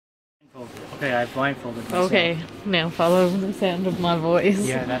Okay, I blindfolded myself. Okay, now follow the sound of my voice.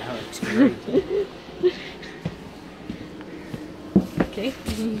 Yeah, that helps. Great. Okay.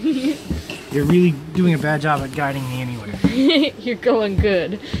 You're really doing a bad job at guiding me anywhere. You're going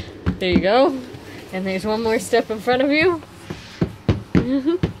good. There you go. And there's one more step in front of you.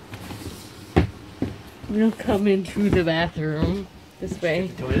 We'll come into the bathroom this way.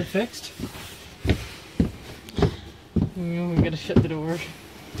 Toilet fixed? We gotta shut the door.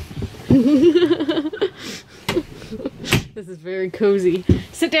 This is very cozy.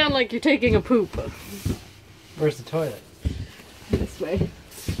 Sit down like you're taking a poop. Where's the toilet? This way.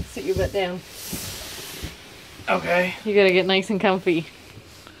 Sit your butt down. Okay. You gotta get nice and comfy.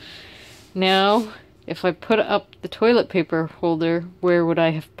 Now, if I put up the toilet paper holder, where would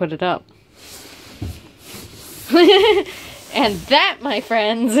I have put it up? And that, my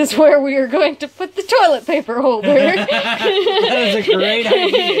friends, is where we are going to put the toilet paper holder. That is a great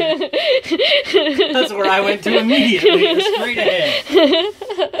idea. That's where I went to immediately. Straight ahead.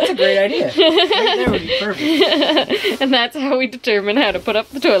 That's a great idea. Right there would be perfect. And that's how we determine how to put up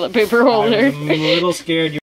the toilet paper holder. I was a little scared you